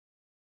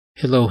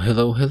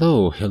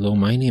Hello,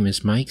 my name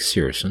is Mike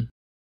Searson.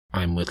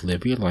 I'm with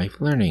Live Your Life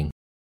Learning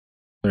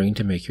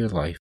to make your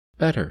life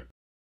better.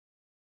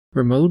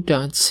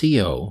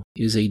 Remote.co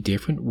is a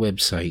different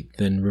website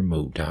than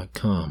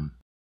Remote.com.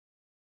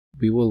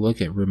 We will look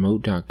at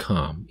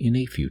Remote.com in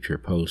a future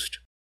post.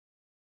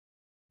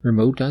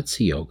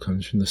 Remote.co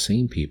comes from the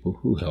same people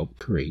who helped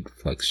create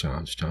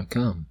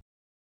FlexJobs.com.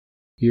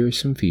 Here are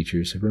some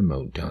features of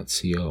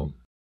Remote.co.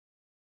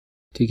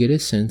 To get a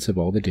sense of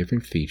all the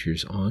different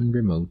features on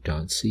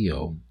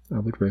Remote.co, I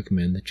would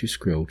recommend that you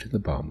scroll to the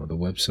bottom of the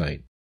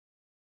website.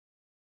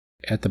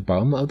 At the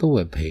bottom of the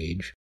web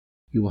page,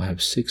 you will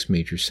have 6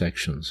 major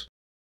sections.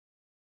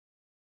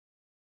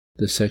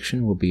 The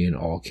section will be in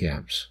all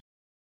caps.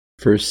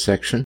 First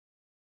section,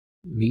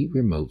 Meet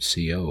Remote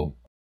CO.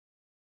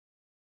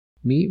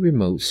 Meet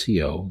Remote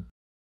CO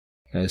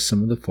has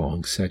some of the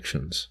following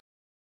sections.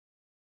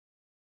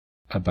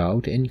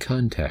 About and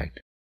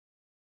Contact.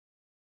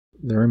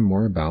 Learn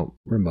more about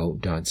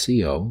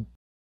Remote.co.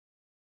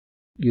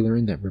 You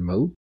learn that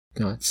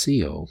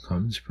Remote.co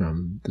comes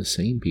from the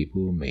same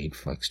people who made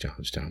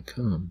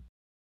FlexJobs.com.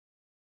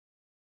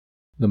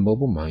 The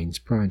Mobile Minds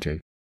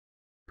Project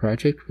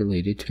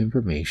related to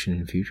information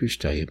and future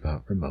study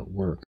about remote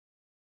work.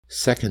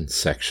 Second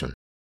section,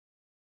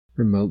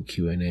 Remote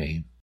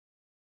Q&A.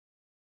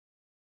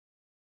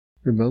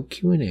 Remote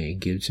Q&A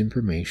gives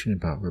information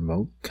about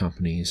remote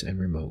companies and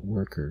remote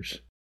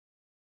workers.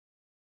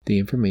 The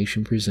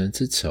information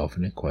presents itself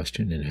in a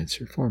question and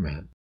answer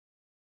format.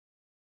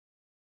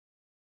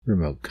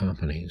 Remote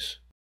companies.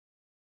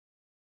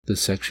 The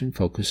section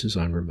focuses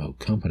on remote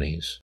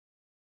companies.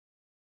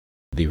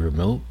 The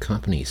remote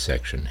company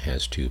section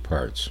has 2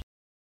 parts.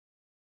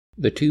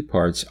 The 2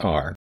 parts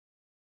are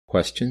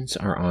questions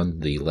are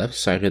on the left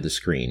side of the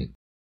screen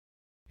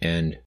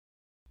and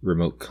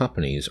remote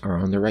companies are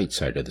on the right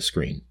side of the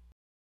screen.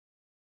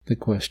 The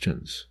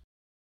questions.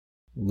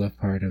 Left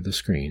part of the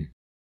screen.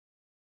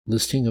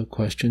 Listing of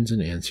questions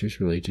and answers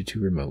related to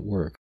remote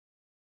work.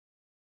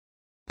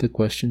 The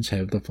questions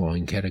have the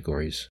following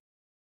categories.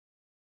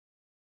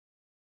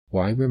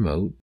 Why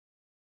remote?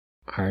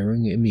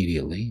 Hiring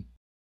immediately.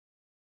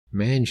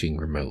 Managing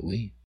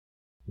remotely.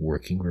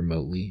 Working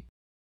remotely.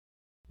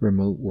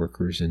 Remote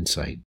workers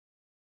insight.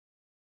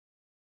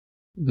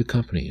 The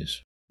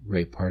companies,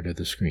 right part of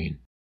the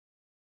screen.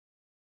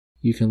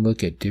 You can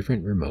look at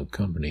different remote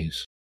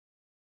companies.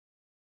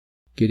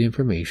 Get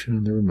information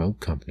on the remote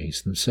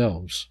companies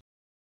themselves.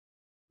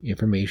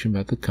 Information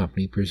about the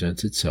company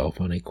presents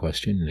itself on a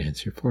question and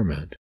answer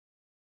format.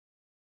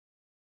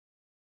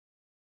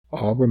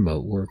 All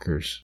remote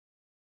workers.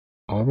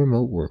 All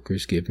remote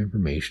workers give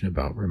information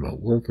about remote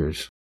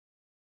workers.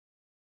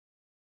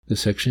 The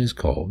section is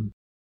called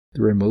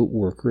The Remote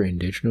Worker and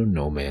Digital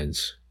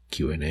Nomads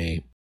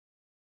Q&A.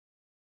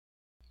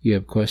 You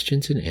have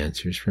questions and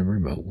answers from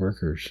remote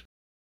workers.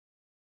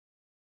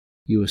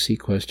 You will see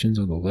questions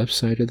on the left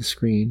side of the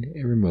screen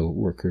and remote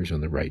workers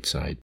on the right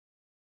side.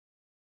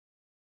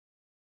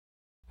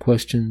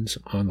 Questions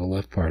on the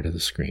left part of the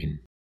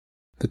screen.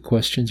 The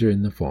questions are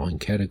in the following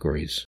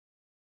categories.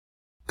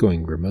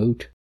 Going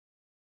remote,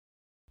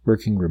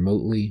 working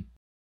remotely,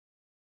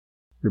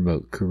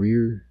 remote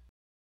career,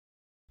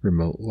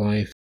 remote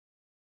life,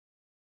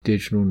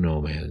 digital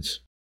nomads.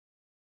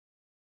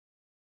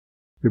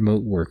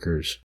 Remote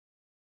workers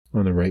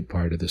on the right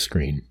part of the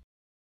screen.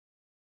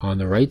 On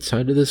the right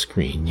side of the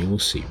screen, you will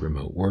see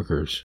remote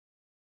workers.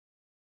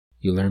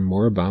 You learn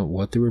more about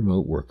what the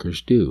remote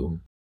workers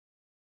do.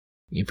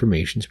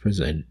 Information is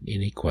presented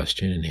in a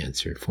question and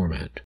answer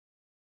format.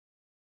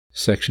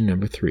 Section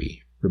number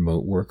 3,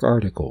 Remote Work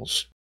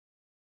Articles.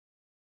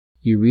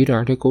 You read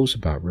articles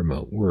about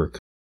remote work.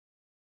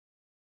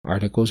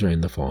 Articles are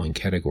in the following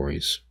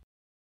categories.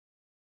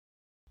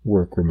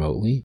 Work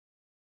remotely.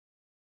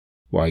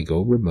 Why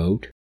go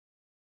remote?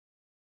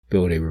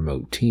 Build a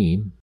remote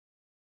team.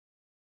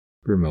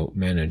 Remote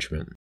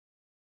management.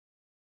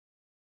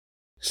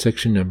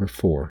 Section number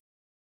 4,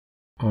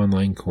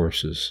 Online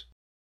courses.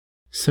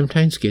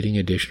 Sometimes getting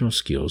additional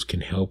skills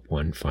can help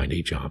one find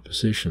a job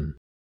position.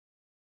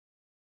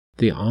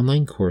 The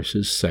online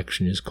courses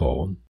section is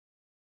called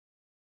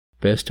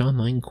Best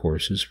Online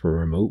Courses for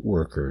Remote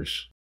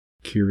Workers,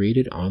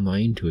 curated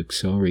online to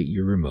accelerate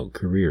your remote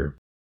career.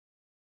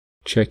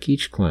 Check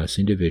each class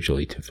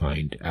individually to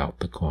find out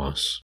the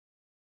costs.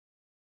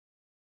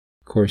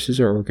 Courses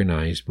are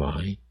organized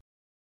by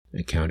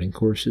accounting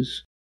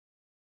courses,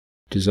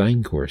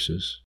 design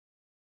courses,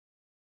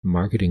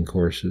 marketing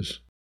courses,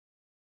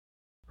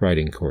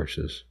 writing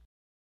courses.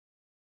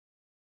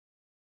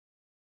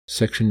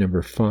 Section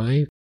number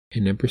 5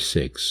 and number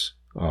 6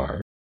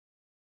 are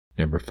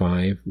number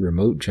 5,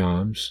 remote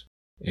jobs,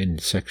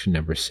 and section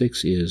number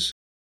 6 is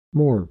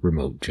more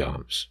remote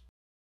jobs.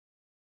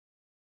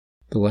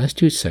 The last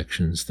 2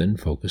 sections then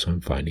focus on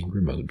finding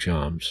remote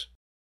jobs.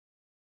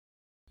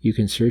 You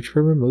can search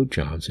for remote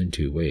jobs in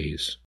 2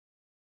 ways.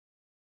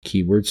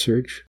 Keyword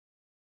search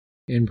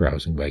and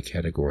browsing by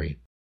category.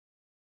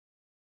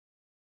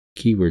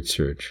 Keyword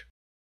search.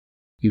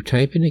 You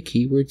type in a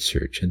keyword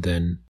search and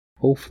then,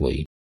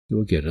 hopefully, you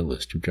will get a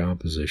list of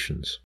job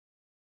positions.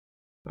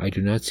 I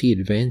do not see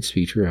advanced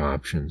feature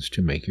options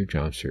to make your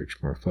job search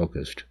more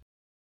focused.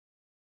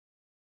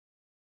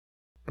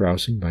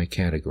 Browsing by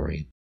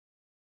category.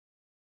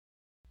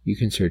 You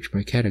can search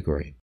by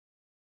category.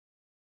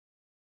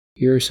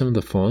 Here are some of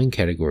the following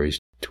categories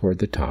toward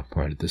the top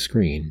part of the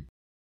screen: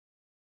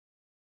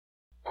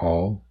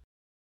 all,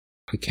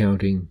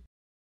 accounting,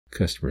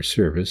 customer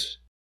service,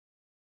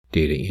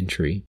 data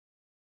entry,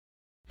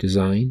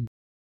 design,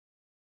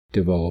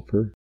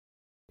 developer,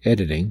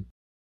 editing,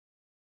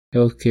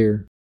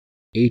 healthcare,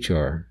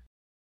 HR,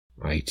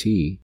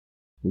 IT,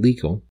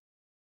 legal,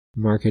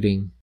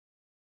 marketing,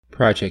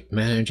 project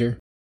manager,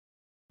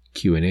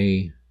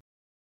 Q&A,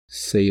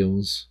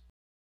 sales,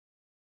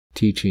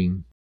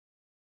 teaching,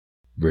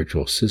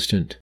 virtual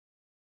assistant,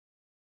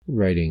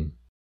 writing,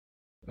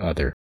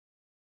 other.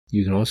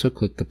 You can also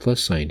click the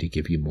plus sign to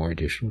give you more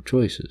additional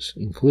choices,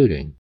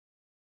 including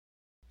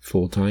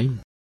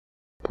full-time,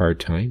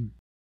 part-time,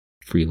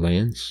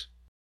 freelance,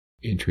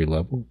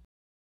 entry-level,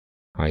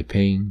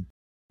 high-paying,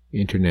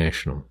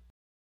 international.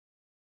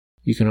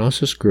 You can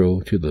also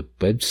scroll to the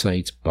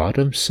website's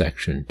bottom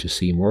section to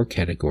see more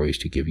categories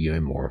to give you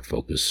a more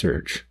focused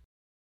search.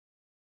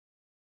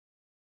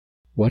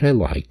 What I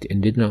liked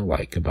and did not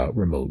like about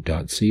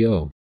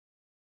Remote.co.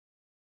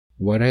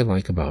 What I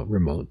like about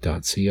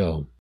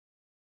Remote.co.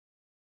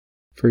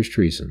 First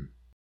reason,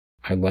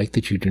 I like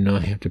that you do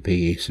not have to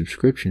pay a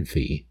subscription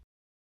fee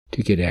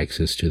to get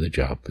access to the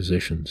job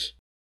positions.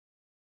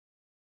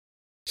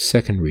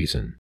 Second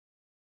reason,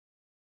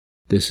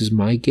 this is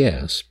my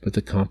guess, but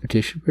the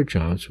competition for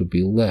jobs will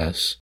be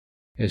less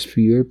as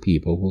fewer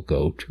people will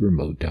go to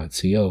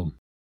Remote.co.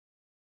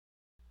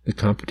 The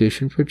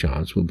competition for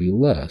jobs will be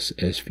less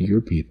as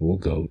fewer people will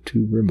go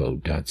to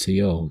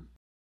Remote.co.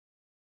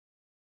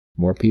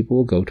 More people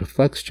will go to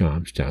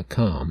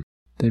FlexJobs.com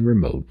than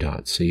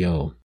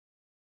Remote.co.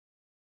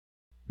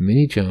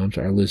 Many jobs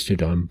are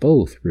listed on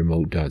both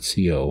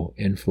Remote.co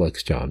and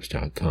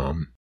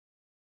FlexJobs.com.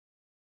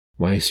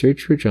 When I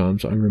searched for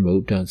jobs on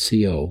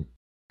Remote.co,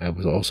 I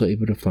was also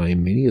able to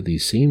find many of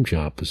these same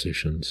job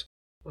positions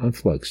on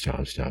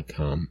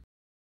FlexJobs.com.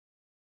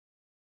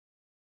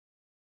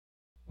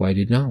 What I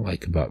did not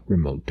like about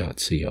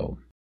Remote.co.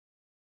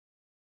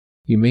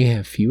 You may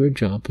have fewer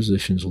job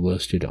positions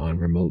listed on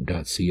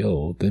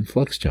Remote.co than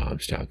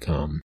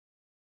FlexJobs.com.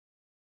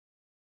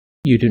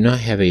 You do not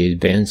have an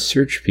advanced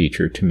search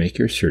feature to make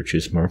your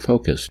searches more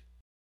focused.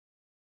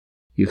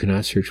 You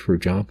cannot search for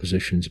job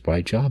positions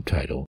by job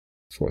title,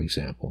 for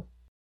example.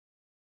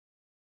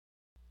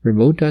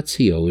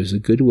 Remote.co is a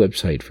good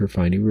website for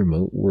finding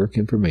remote work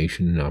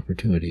information and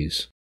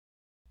opportunities.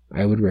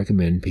 I would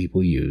recommend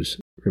people use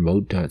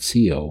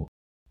Remote.co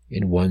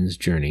in one's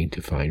journey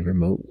to find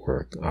remote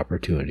work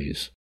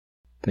opportunities.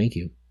 Thank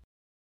you.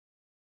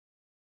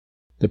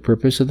 The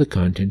purpose of the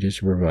content is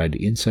to provide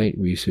insight,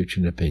 research,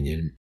 and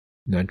opinion,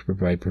 not to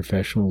provide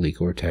professional,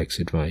 legal, or tax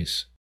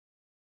advice.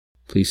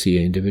 Please see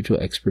an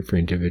individual expert for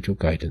individual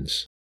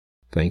guidance.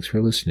 Thanks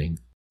for listening.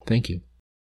 Thank you.